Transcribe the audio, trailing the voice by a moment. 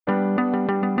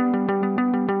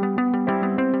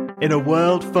In a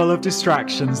world full of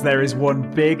distractions, there is one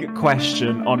big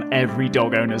question on every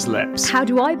dog owner's lips. How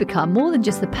do I become more than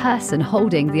just the person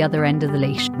holding the other end of the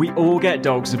leash? We all get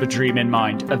dogs with a dream in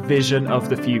mind, a vision of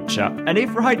the future. And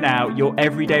if right now your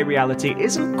everyday reality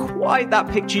isn't quite that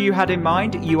picture you had in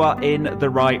mind, you are in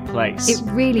the right place. It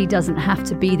really doesn't have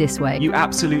to be this way. You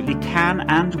absolutely can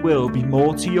and will be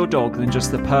more to your dog than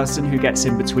just the person who gets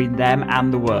in between them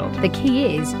and the world. The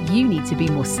key is you need to be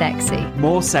more sexy.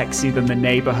 More sexy than the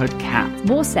neighbourhood cat.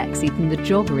 More sexy than the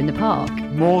jogger in the park.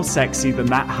 More sexy than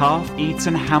that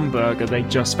half-eaten hamburger they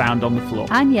just found on the floor.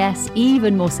 And yes,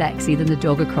 even more sexy than the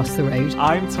dog across the road.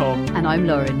 I'm Tom. And I'm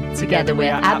Lauren. Together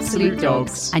we're Absolute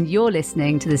Dogs. And you're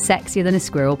listening to the Sexier Than a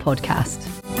Squirrel podcast.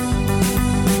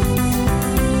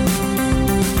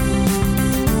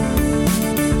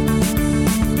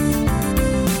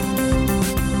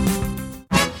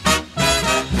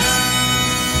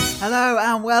 Hello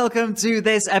and welcome to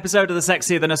this episode of the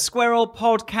Sexier Than a Squirrel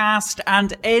podcast.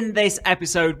 And in this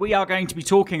episode, we are going to be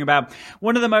talking about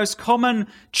one of the most common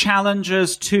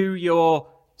challenges to your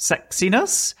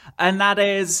sexiness, and that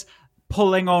is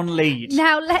pulling on lead.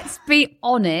 Now, let's be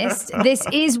honest. This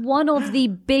is one of the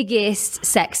biggest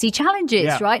sexy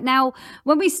challenges, right? Now,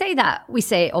 when we say that, we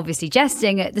say it obviously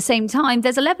jesting. At the same time,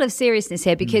 there's a level of seriousness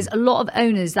here because a lot of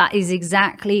owners, that is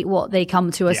exactly what they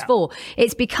come to us for.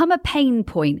 It's become a pain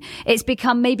point. It's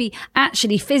become maybe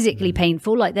actually physically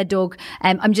painful, like their dog.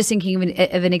 I'm just thinking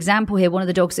of an example here. One of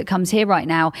the dogs that comes here right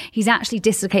now, he's actually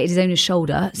dislocated his owner's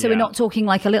shoulder. So we're not talking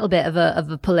like a little bit of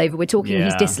a pullover. We're talking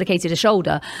he's dislocated a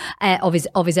shoulder of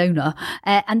his owner,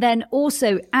 and then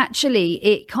also actually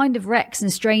it kind of wrecks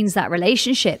and strains that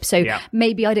relationship. So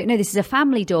maybe, I don't know, this is a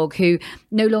family dog who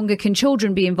no longer can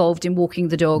children be involved in walking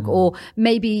the dog, or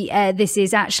maybe this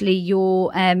is actually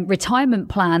your retirement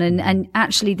plan, and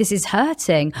actually this is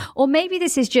hurting, or maybe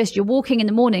this is just you're walking in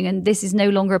the morning and this is no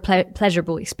longer a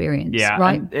pleasurable experience.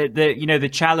 Right. And the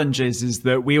challenge is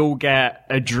that we all get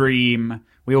a dream.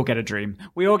 We all get a dream.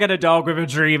 We all get a dog with a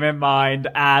dream in mind.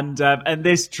 And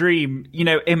this dream,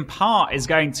 in part is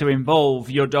going to involve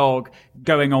your dog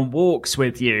going on walks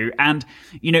with you. And,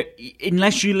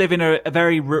 unless you live in a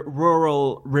very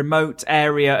rural, remote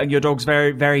area and your dog's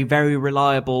very, very, very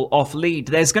reliable off lead,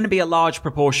 there's going to be a large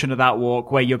proportion of that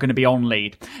walk where you're going to be on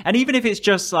lead. And even if it's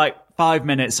just like 5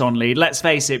 minutes on lead, let's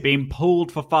face it, being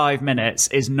pulled for 5 minutes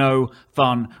is no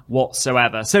fun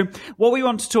whatsoever. So what we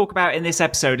want to talk about in this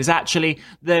episode is actually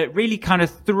the really kind of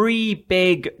three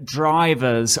big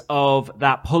drivers of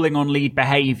that pulling on lead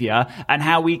behavior, and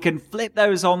how we can flip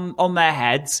those on their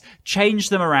heads, change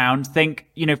them around, think,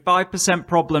 5%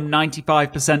 problem,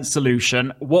 95%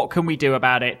 solution. What can we do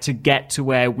about it to get to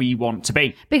where we want to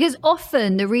be? Because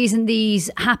often the reason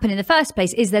these happen in the first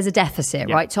place is there's a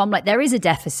deficit, right, Tom? Like there is a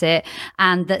deficit,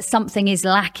 and that something is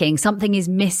lacking, something is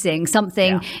missing,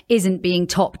 something isn't being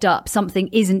topped up, something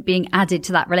isn't being added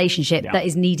to that relationship that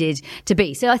is needed to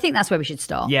be. So I think that's where we should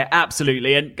start. Yeah,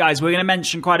 absolutely. And guys, we're going to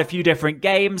mention quite a few different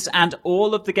games, and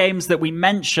all of the games that we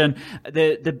mention,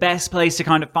 the best place to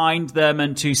kind of find them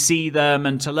and to see them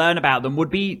and to learn about them would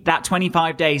be that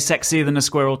 25-day Sexier Than a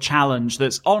Squirrel challenge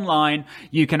that's online.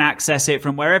 You can access it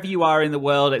from wherever you are in the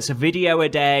world. It's a video a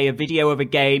day, a video of a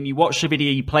game. You watch the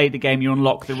video, you play the game, you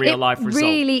unlock the real life result. It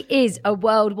really is a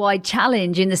worldwide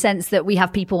challenge in the sense that we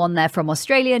have people on there from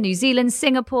Australia, New Zealand,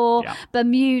 Singapore,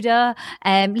 Bermuda.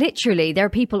 Literally, there are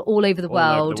people all over the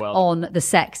world on the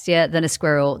Sexier Than a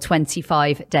Squirrel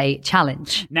 25-day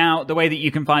challenge. Now, the way that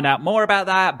you can find out more about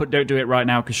that, but don't do it right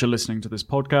now because you're listening to this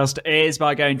podcast, is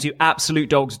by going to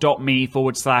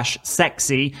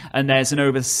absolutedogs.me/sexy, and there's an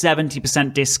over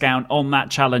 70% discount on that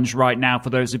challenge right now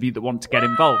for those of you that want to get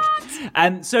involved.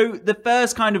 And so the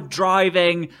first kind of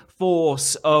driving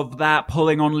force of that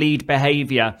pulling on lead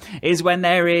behavior is when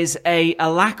there is a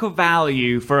lack of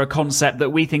value for a concept that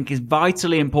we think is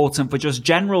vitally important for just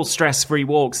general stress-free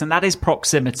walks, and that is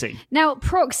proximity. Now,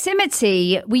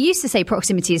 proximity, we used to say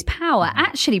proximity is power.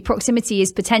 Actually, proximity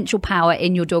is potential power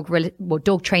in your dog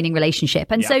training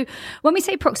relationship. And so when we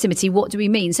say proximity, what do we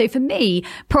mean? So for me,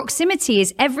 proximity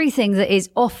is everything that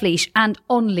is off leash and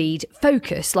on lead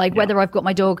focus, like whether I've got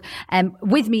my dog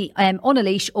with me on a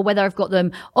leash or whether I've got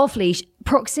them off leash.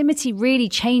 Proximity really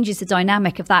changes the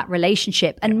dynamic of that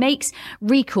relationship and makes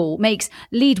recall, makes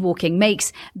lead walking,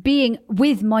 makes being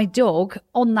with my dog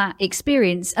on that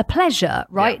experience a pleasure,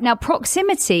 right? Now,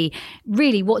 proximity,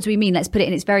 really, what do we mean? Let's put it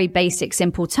in its very basic,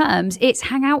 simple terms. It's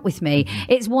hang out with me.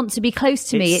 It's want to be close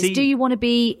to me. It's do you want to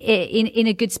be in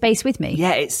a good space with me?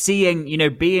 Yeah, it's seeing,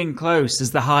 being close as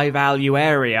the high value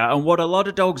area. And what a lot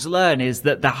of dogs learn is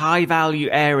that the high value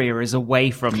area is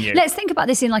away from you. Let's think about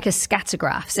this in like a scatter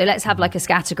graph. So let's have like like a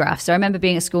scattergraph. So I remember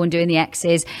being at school and doing the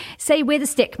X's. Say we're the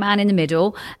stick man in the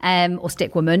middle, or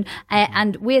stick woman,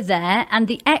 and we're there, and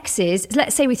the X's,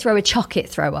 let's say we throw a chuck-it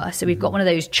thrower. So we've got one of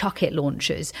those chuck-it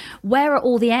launchers. Where are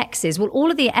all the X's? Well,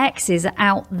 all of the X's are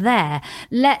out there.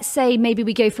 Let's say maybe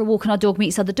we go for a walk and our dog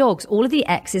meets other dogs. All of the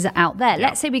X's are out there.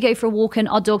 Let's say we go for a walk and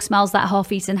our dog smells that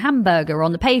half-eaten hamburger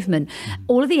on the pavement.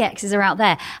 All of the X's are out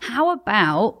there. How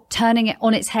about turning it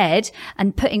on its head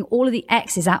and putting all of the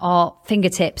X's at our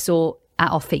fingertips or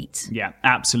at our feet? Yeah,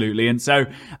 absolutely. And so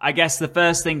I guess the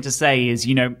first thing to say is,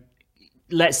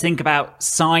 let's think about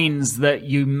signs that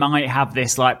you might have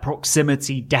this like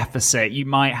proximity deficit. You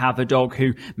might have a dog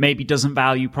who maybe doesn't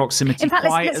value proximity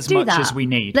quite as much as we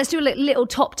need. Let's do little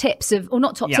top tips of, or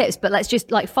not top tips, but let's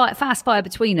just like fast fire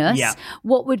between us. Yeah.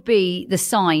 What would be the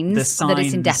signs that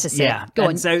it's in deficit? Yeah. Go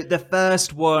on. So the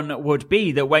first one would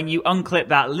be that when you unclip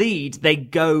that lead, they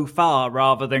go far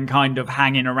rather than kind of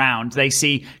hanging around. They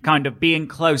see kind of being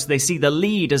close. They see the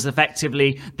lead as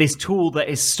effectively this tool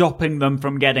that is stopping them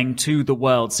from getting to the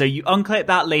world. So you unclip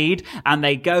that lead and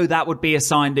they go, that would be a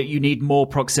sign that you need more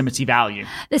proximity value.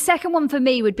 The second one for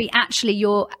me would be actually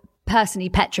you're personally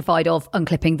petrified of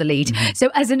unclipping the lead. So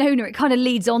as an owner, it kind of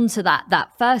leads on to that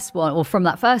first one, or from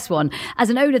that first one. As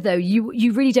an owner though, you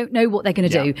really don't know what they're going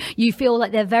to do. You feel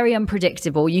like they're very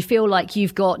unpredictable. You feel like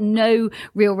you've got no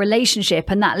real relationship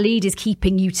and that lead is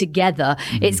keeping you together.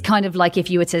 It's kind of like if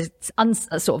you were to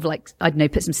sort of like, I don't know,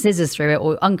 put some scissors through it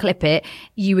or unclip it,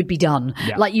 you would be done.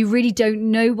 Like you really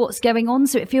don't know what's going on.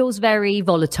 So it feels very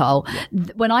volatile.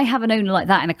 When I have an owner like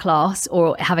that in a class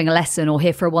or having a lesson or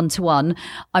here for a one-to-one,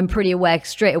 I'm pretty aware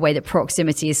straight away that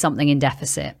proximity is something in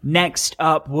deficit. Next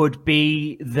up would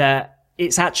be that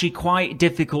it's actually quite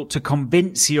difficult to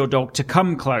convince your dog to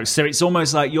come close. So it's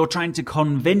almost like you're trying to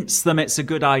convince them it's a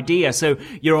good idea. So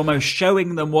you're almost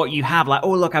showing them what you have, like,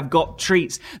 oh, look, I've got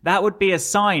treats. That would be a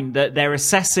sign that they're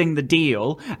assessing the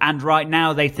deal. And right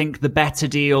now they think the better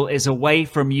deal is away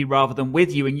from you rather than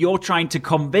with you. And you're trying to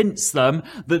convince them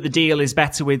that the deal is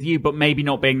better with you, but maybe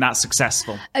not being that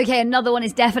successful. Okay, another one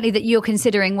is definitely that you're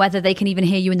considering whether they can even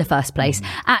hear you in the first place.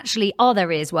 Actually, are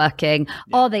their ears working?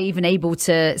 Are they even able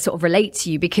to sort of relate to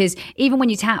you? Because even when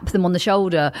you tap them on the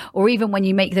shoulder, or even when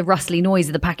you make the rustly noise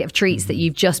of the packet of treats that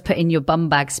you've just put in your bum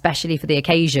bag specially for the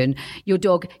occasion, your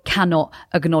dog cannot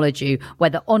acknowledge you,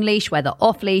 whether on leash, whether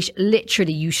off leash.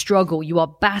 Literally, you struggle, you are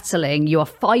battling, you are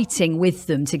fighting with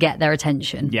them to get their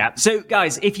attention. Yeah. So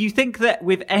guys, if you think that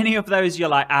with any of those you're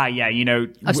like,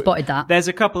 I've spotted that, there's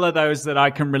a couple of those that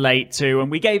I can relate to,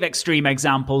 and we gave extreme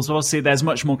examples. Obviously there's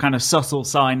much more kind of subtle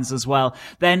signs as well.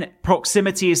 Then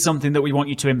proximity is something that we want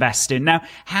you to invest in. Now,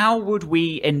 how would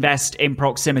we invest in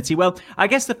proximity? Well, I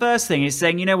guess the first thing is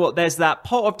saying, you know what, there's that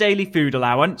pot of daily food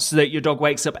allowance that your dog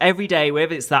wakes up every day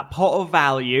with. It's that pot of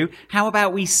value. How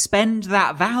about we spend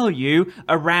that value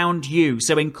around you?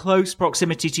 So in close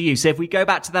proximity to you. So if we go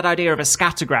back to that idea of a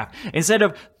scattergraph, instead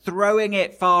of throwing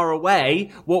it far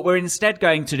away, what we're instead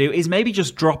going to do is maybe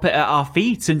just drop it at our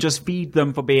feet and just feed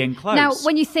them for being close. Now,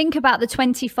 when you think about the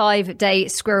 25-day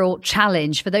squirrel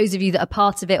challenge, for those of you that are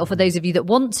part of it or for those of you that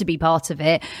want to be part of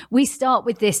it, we start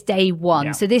with this day one.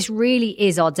 Yeah. So this really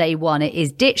is our day one. It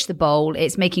is ditch the bowl.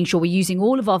 It's making sure we're using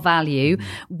all of our value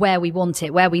where we want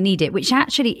it, where we need it, which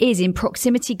actually is in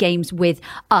proximity games with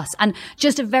us. And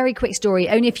just a very quick story.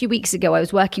 Only a few weeks ago, I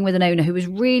was working with an owner who was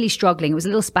really struggling. It was a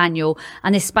little spaniel,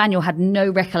 and this spaniel had no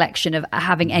recollection of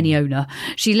having any owner.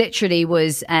 She literally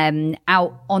was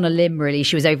out on a limb, really.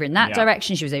 She was over in that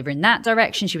direction. She was over in that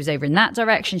direction. She was over in that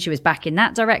direction. She was back in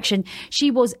that direction.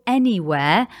 She was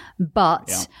anywhere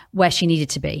but where she needed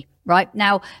to be. Right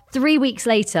now, 3 weeks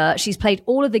later, she's played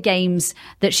all of the games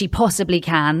that she possibly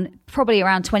can, probably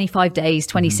around 25 days,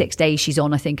 26 days she's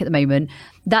on, I think, at the moment.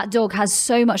 That dog has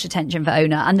so much attention for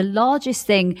owner. And the largest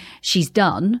thing she's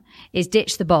done is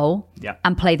ditch the bowl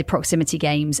and play the proximity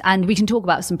games. And we can talk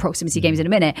about some proximity games in a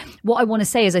minute. What I want to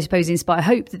say is, I suppose, inspire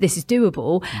hope that this is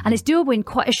doable. And it's doable in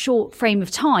quite a short frame of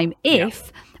time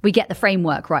if we get the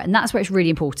framework right. And that's where it's really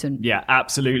important. Yeah,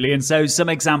 absolutely. And so some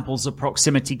examples of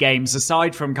proximity games,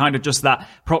 aside from kind of just that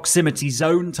proximity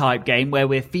zone type game where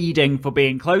we're feeding for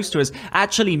being close to us,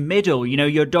 actually middle,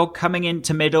 your dog coming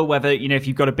into middle, whether, if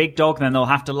you've got a big dog, then they'll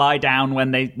have to lie down when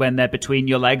they're between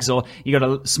your legs, or you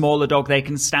got a smaller dog, they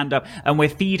can stand up, and we're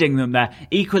feeding them there.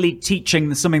 Equally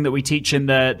teaching something that we teach in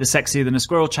the Sexier Than a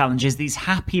Squirrel challenge is these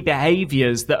happy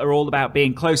behaviors that are all about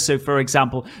being close. So for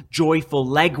example, joyful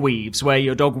leg weaves, where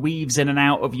your dog dog weaves in and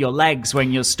out of your legs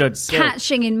when you're stood still.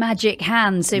 Catching in magic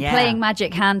hand. So playing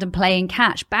magic hand and playing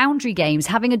catch. Boundary games.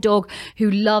 Having a dog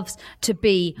who loves to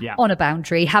be on a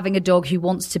boundary. Having a dog who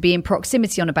wants to be in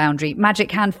proximity on a boundary.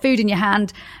 Magic hand, food in your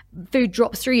hand. Food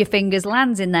drops through your fingers,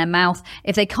 lands in their mouth.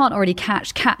 If they can't already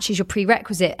catch is your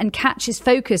prerequisite, and catch is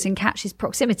focus and catch is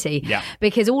proximity. Yeah.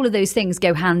 Because all of those things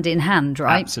go hand in hand,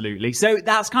 right? Absolutely. So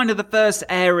that's kind of the first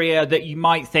area that you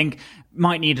might think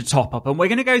might need a top up. And we're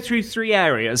going to go through 3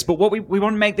 areas, but what we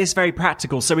want to make this very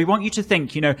practical. So we want you to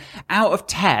think, out of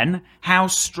 10, how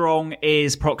strong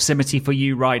is proximity for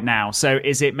you right now? So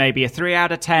is it maybe a 3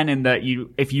 out of 10 in that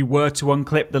if you were to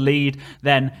unclip the lead,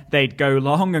 then they'd go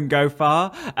long and go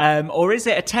far? Or is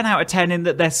it a 10 out of 10 in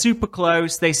that they're super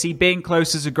close? They see being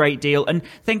close as a great deal. And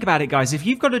think about it, guys. If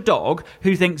you've got a dog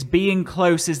who thinks being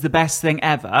close is the best thing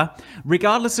ever,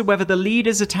 regardless of whether the lead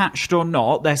is attached or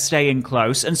not, they're staying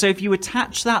close. And so if you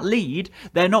attach that lead,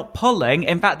 they're not pulling.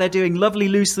 In fact, they're doing lovely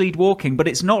loose lead walking, but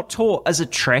it's not taught as a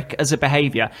trick, as a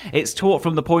behavior. It's taught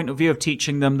from the point of view of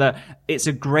teaching them that it's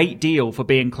a great deal for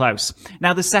being close.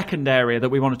 Now, the second area that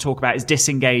we want to talk about is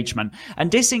disengagement.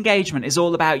 And disengagement is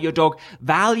all about your dog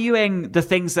valuing the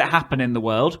things that happen in the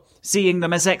world, seeing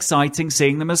them as exciting,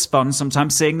 seeing them as fun,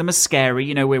 sometimes seeing them as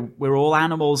scary. We're all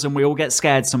animals and we all get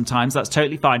scared sometimes. That's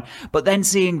totally fine. But then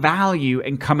seeing value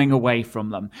in coming away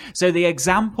from them. So the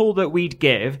example that we'd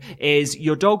give is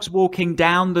your dog's walking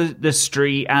down the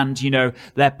street and,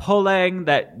 they're pulling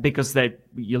because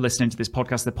you're listening to this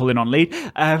podcast, they're pulling on lead,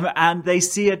 and they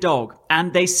see a dog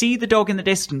and they see the dog in the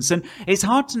distance. And it's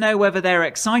hard to know whether they're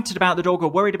excited about the dog or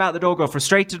worried about the dog or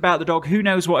frustrated about the dog. Who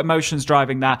knows what emotion's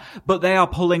driving that, but they are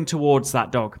pulling towards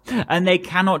that dog and they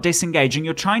cannot disengage. And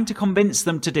you're trying to convince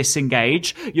them to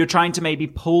disengage. You're trying to maybe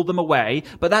pull them away,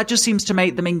 but that just seems to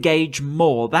make them engage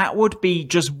more. That would be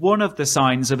just one of the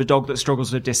signs of a dog that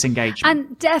struggles with disengagement.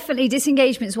 And definitely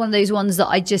disengagement is one of those ones that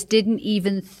I just didn't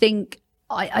even think.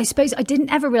 I suppose I didn't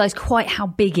ever realize quite how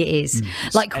big it is,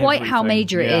 quite how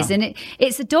major it is. And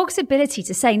it's the dog's ability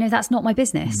to say, no, that's not my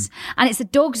business. And it's the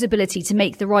dog's ability to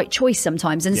make the right choice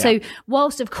sometimes. And so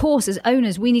whilst, of course, as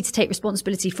owners, we need to take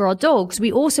responsibility for our dogs,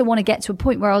 we also want to get to a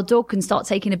point where our dog can start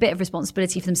taking a bit of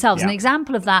responsibility for themselves. An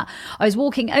example of that, I was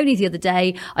walking only the other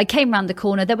day. I came around the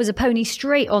corner. There was a pony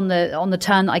straight on the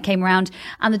turn that I came around.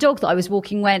 And the dog that I was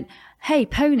walking went, hey,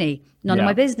 pony, none of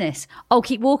my business. I'll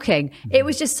keep walking. It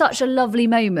was just such a lovely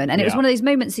moment. And it was one of those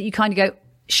moments that you kind of go,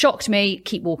 shocked me,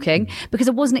 keep walking, because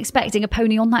I wasn't expecting a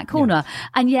pony on that corner.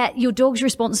 And yet your dog's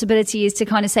responsibility is to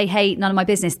kind of say, hey, none of my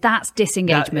business. That's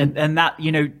disengagement. And that,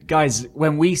 guys,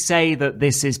 when we say that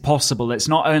this is possible, it's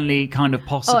not only kind of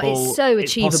possible. It's so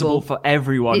achievable. It's possible for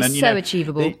everyone. It's so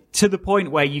achievable. To the point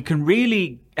where you can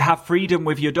really have freedom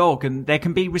with your dog and there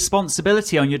can be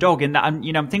responsibility on your dog. And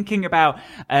I'm thinking about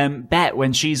Bet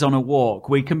when she's on a walk.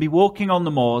 We can be walking on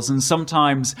the moors and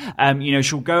sometimes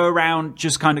she'll go around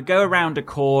a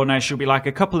corner. She'll be like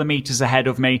a couple of meters ahead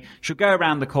of me. She'll go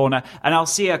around the corner and I'll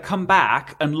see her come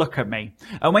back and look at me.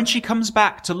 And when she comes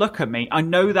back to look at me, I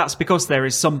know that's because there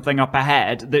is something up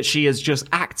ahead that she has just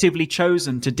actively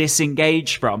chosen to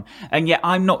disengage from. And yet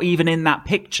I'm not even in that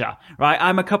picture, right?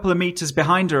 I'm a couple of meters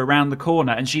behind her around the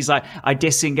corner and she's like, I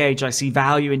disengage. I see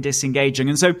value in disengaging.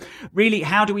 And so really,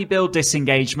 how do we build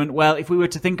disengagement? Well, if we were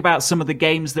to think about some of the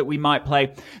games that we might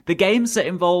play, the games that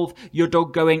involve your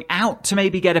dog going out to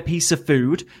maybe get a piece of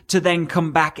food, to then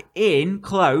come back in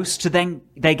close, to then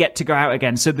they get to go out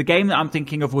again. So the game that I'm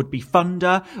thinking of would be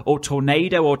Thunder or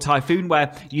Tornado or Typhoon,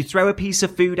 where you throw a piece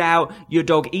of food out, your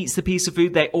dog eats the piece of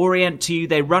food, they orient to you,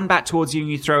 they run back towards you,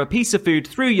 and you throw a piece of food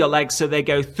through your legs so they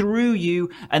go through you,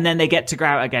 and then they get to go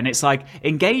out again. It's like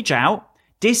engage out,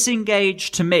 disengage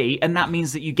to me, and that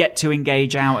means that you get to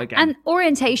engage out again. And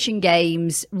orientation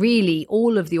games, really,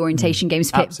 all of the orientation games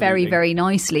fit Absolutely. very, very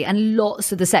nicely. And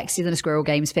lots of the Sexier Than a Squirrel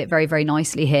games fit very, very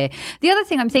nicely here. The other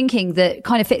thing I'm thinking that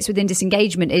kind of fits within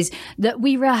disengagement is that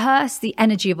we rehearse the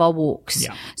energy of our walks.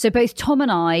 Yeah. So both Tom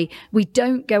and I, we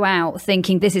don't go out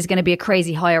thinking this is going to be a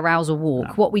crazy high arousal walk.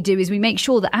 No. What we do is we make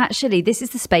sure that actually this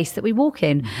is the space that we walk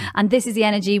in, and this is the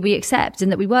energy we accept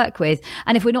and that we work with.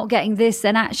 And if we're not getting this,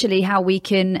 then actually how we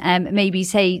can maybe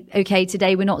say, okay,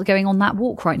 today we're not going on that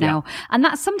walk right now. And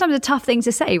that's sometimes a tough thing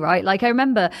to say, right? Like I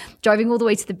remember driving all the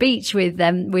way to the beach with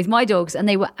my dogs, and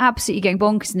they were absolutely going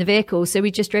bonkers in the vehicle. So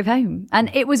we just drove home.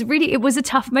 And it was a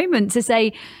tough moment to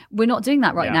say, we're not doing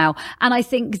that right now. And I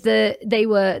think that they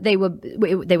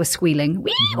were squealing.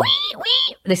 Wee, wee,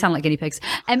 wee. They sound like guinea pigs.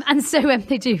 And so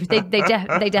they do. They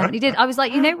definitely did. I was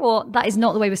like, you know what? That is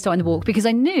not the way we're starting the walk, because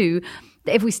I knew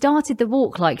that if we started the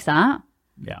walk like that,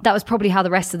 that was probably how the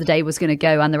rest of the day was going to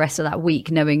go and the rest of that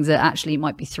week, knowing that actually it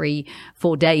might be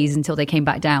 3-4 days until they came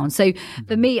back down. So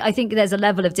for me, I think there's a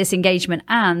level of disengagement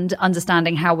and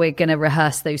understanding how we're going to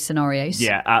rehearse those scenarios.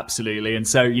 Yeah, absolutely. And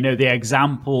so, the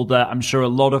example that I'm sure a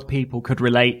lot of people could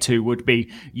relate to would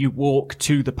be you walk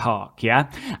to the park, yeah?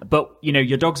 But,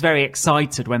 your dog's very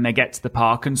excited when they get to the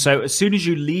park. And so as soon as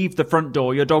you leave the front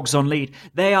door, your dog's on lead.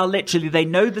 They are literally, they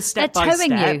know the step by step.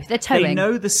 They're towing you. They're towing. They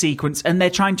know the sequence and they're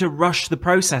trying to rush the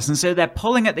process. And so they're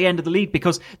pulling at the end of the lead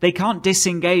because they can't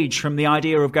disengage from the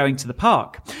idea of going to the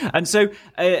park. And so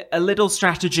a little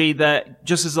strategy that,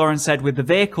 just as Lauren said with the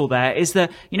vehicle there, is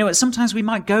that, sometimes we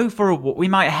might go for a walk. We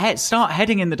might start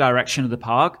heading in the direction of the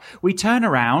park. We turn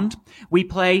around, we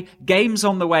play games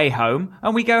on the way home,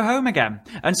 and we go home again.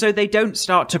 And so they don't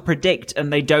start to predict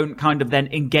and they don't kind of then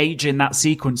engage in that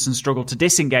sequence and struggle to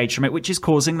disengage from it, which is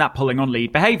causing that pulling on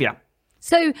lead behavior.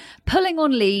 So pulling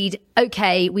on lead,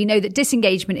 okay, we know that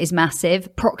disengagement is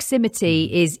massive. Proximity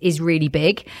is really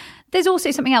big. There's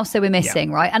also something else that we're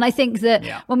missing, right? And I think that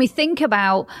when we think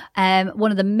about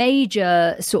one of the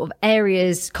major sort of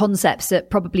areas, concepts that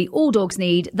probably all dogs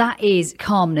need, that is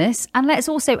calmness. And let's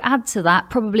also add to that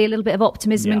probably a little bit of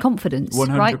optimism and confidence,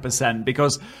 100%, right?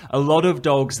 Because a lot of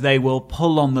dogs, they will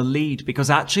pull on the lead because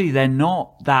actually they're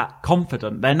not that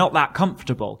confident. They're not that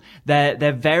comfortable.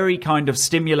 They're very kind of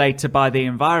stimulated by the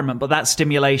environment, but that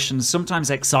stimulation is sometimes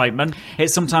excitement.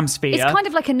 It's sometimes fear. It's kind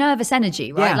of like a nervous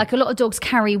energy, right? Yeah. Like a lot of dogs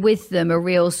carry with them a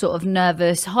real sort of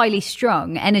nervous, highly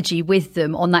strung energy with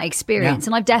them on that experience.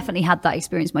 And I've definitely had that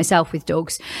experience myself with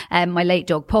dogs. My late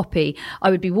dog Poppy, I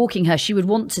would be walking her, she would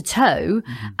want to tow,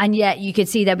 and yet you could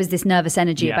see there was this nervous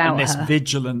energy about and this her.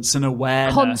 Vigilance and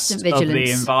awareness Constant vigilance of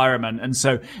the environment. And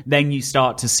so then you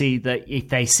start to see that if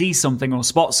they see something or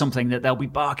spot something, that they'll be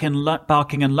barking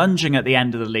and lunging at the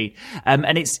end of the lead. And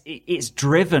it's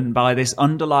driven by this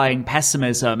underlying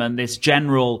pessimism and this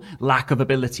general lack of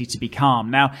ability to be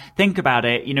calm. Now, think about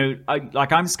it,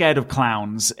 I'm scared of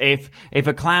clowns. If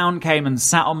a clown came and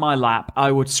sat on my lap,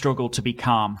 I would struggle to be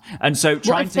calm. And so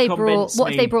what if they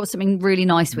brought something really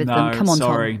nice with them? Come on,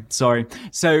 Tom. Sorry.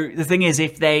 So the thing is,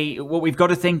 what we've got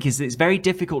to think is that it's very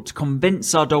difficult to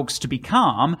convince our dogs to be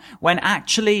calm when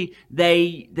actually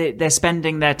they're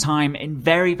spending their time in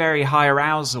very, very high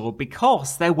arousal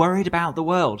because they're worried about the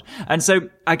world. And so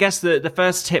I guess the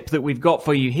first tip that we've got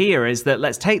for you here is that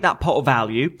let's take that pot of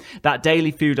value, that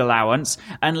daily food allowance,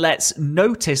 and let's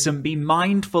notice and be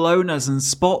mindful owners and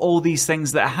spot all these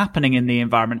things that are happening in the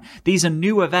environment. These are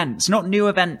new events, not new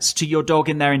events to your dog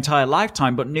in their entire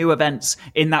lifetime, but new events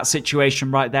in that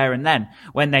situation right there and then.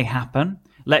 When they happen,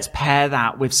 let's pair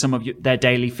that with some of their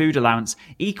daily food allowance.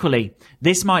 Equally,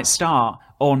 this might start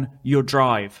on your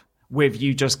drive, with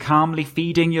you just calmly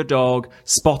feeding your dog,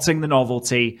 spotting the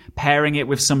novelty, pairing it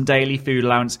with some daily food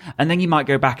allowance, and then you might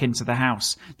go back into the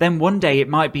house. Then one day it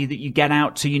might be that you get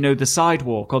out to, the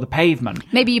sidewalk or the pavement.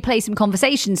 Maybe you play some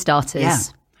conversation starters. Yeah.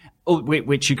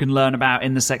 Which you can learn about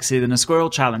in the Sexier Than a Squirrel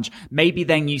challenge. Maybe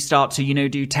then you start to,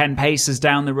 do 10 paces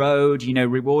down the road,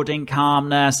 rewarding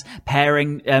calmness,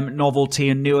 pairing novelty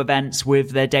and new events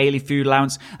with their daily food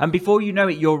allowance. And before you know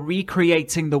it, you're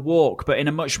recreating the walk, but in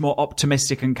a much more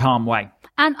optimistic and calm way.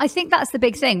 And I think that's the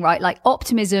big thing, right? Like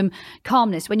optimism,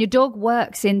 calmness. When your dog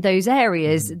works in those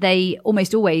areas, they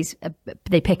almost always,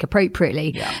 they pick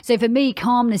appropriately. Yeah. So for me,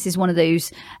 calmness is one of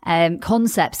those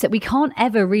concepts that we can't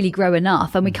ever really grow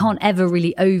enough and we can't ever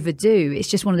really overdo. It's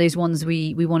just one of those ones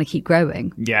we want to keep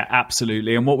growing. Yeah,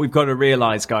 absolutely. And what we've got to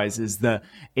realize, guys, is that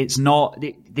it's not,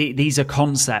 these are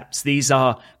concepts. These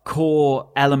are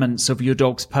core elements of your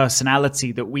dog's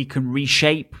personality that we can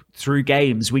reshape through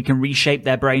games. We can reshape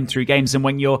their brain through games. And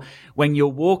when you're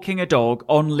walking a dog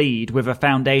on lead with a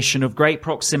foundation of great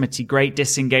proximity, great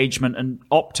disengagement and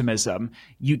optimism,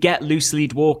 you get loose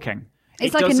lead walking.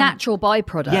 It's like a natural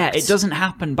byproduct. Yeah, it doesn't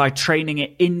happen by training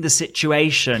it in the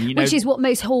situation. Which is what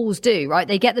most halls do, right?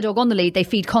 They get the dog on the lead, they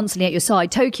feed constantly at your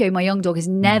side. Tokyo, my young dog, has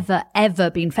never, ever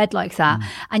been fed like that.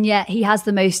 And yet he has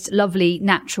the most lovely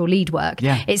natural lead work.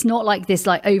 Yeah. It's not like this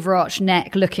like overarched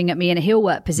neck looking at me in a heel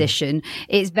work position.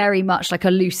 It's very much like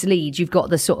a loose lead. You've got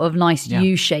the sort of nice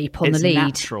U shape on the lead.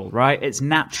 It's natural, right? It's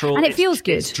natural. And it feels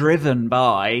good. It's driven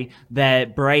by their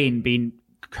brain being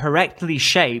correctly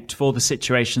shaped for the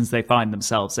situations they find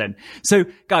themselves in. So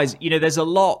guys, there's a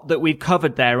lot that we've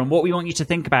covered there, and what we want you to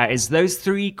think about is those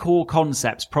three core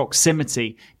concepts: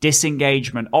 proximity,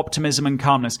 disengagement, optimism, and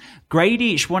calmness. Grade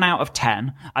each 1 out of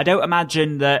 10. I don't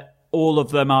imagine that all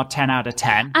of them are 10 out of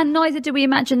 10. And neither do we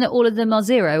imagine that all of them are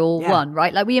 0 or 1,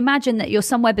 right? Like we imagine that you're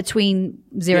somewhere between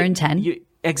 0 and 10.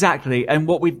 Exactly. And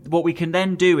what we can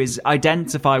then do is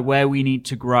identify where we need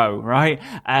to grow, right?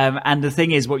 And the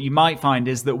thing is, what you might find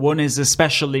is that one is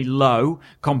especially low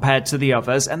compared to the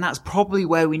others. And that's probably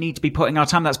where we need to be putting our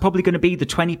time. That's probably going to be the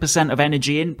 20% of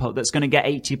energy input that's going to get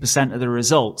 80% of the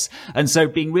results. And so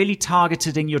being really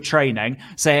targeted in your training,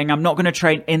 saying, I'm not going to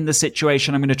train in the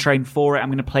situation. I'm going to train for it. I'm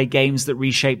going to play games that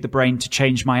reshape the brain to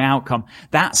change my outcome.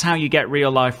 That's how you get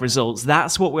real life results.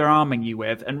 That's what we're arming you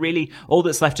with. And really all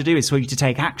that's left to do is for you to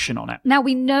take action on it. Now,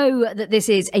 we know that this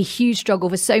is a huge struggle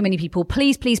for so many people.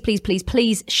 Please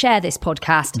share this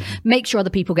podcast. Mm-hmm. Make sure other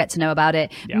people get to know about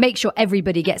it. Yeah. Make sure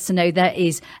everybody gets to know there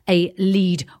is a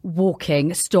lead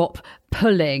walking, stop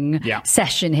pulling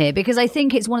session here, because I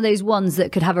think it's one of those ones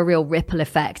that could have a real ripple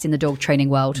effect in the dog training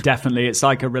world. Definitely. It's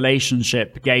like a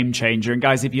relationship game changer. And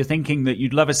guys, if you're thinking that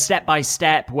you'd love a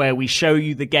step-by-step where we show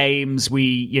you the games,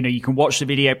 you can watch the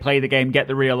video, play the game, get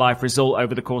the real life result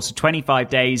over the course of 25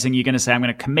 days. And you're going to say, I'm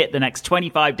going to commit the next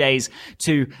 25 days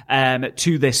to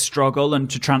this struggle and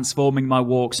to transforming my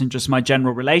walks and just my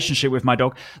general relationship with my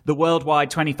dog. The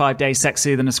worldwide 25-day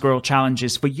Sexier Than a Squirrel Challenge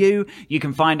is for you. You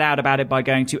can find out about it by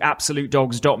going to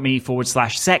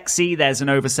absolutedogs.me/sexy. There's an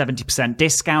over 70%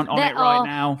 discount on it right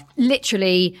now.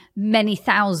 Literally many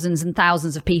thousands and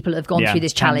thousands of people have gone through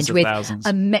this challenge with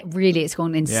really, it's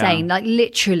gone insane. Like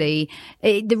literally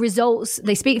the results,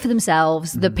 they speak for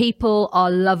themselves. The people are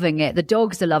loving it. The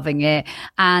dogs are loving it.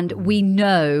 And we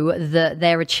know that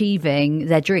they're achieving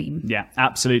their dream. Yeah,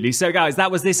 absolutely. So guys,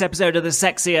 that was this episode of the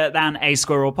Sexier Than a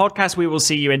Squirrel podcast. We will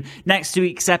see you in next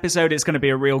week's episode. It's going to be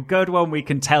a real good one. We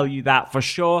can tell you that for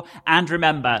sure. And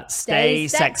remember, stay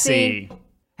sexy.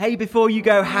 Hey, before you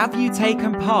go, have you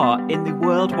taken part in the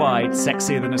worldwide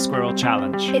Sexier Than a Squirrel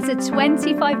Challenge? It's a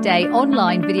 25-day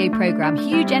online video program,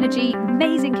 huge energy,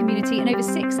 amazing community, and over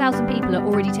 6,000 people are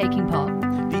already taking part.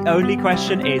 The only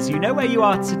question is, you know where you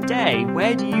are today.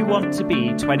 Where do you want to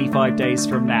be 25 days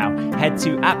from now? Head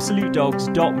to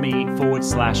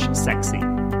absolutedogs.me/sexy.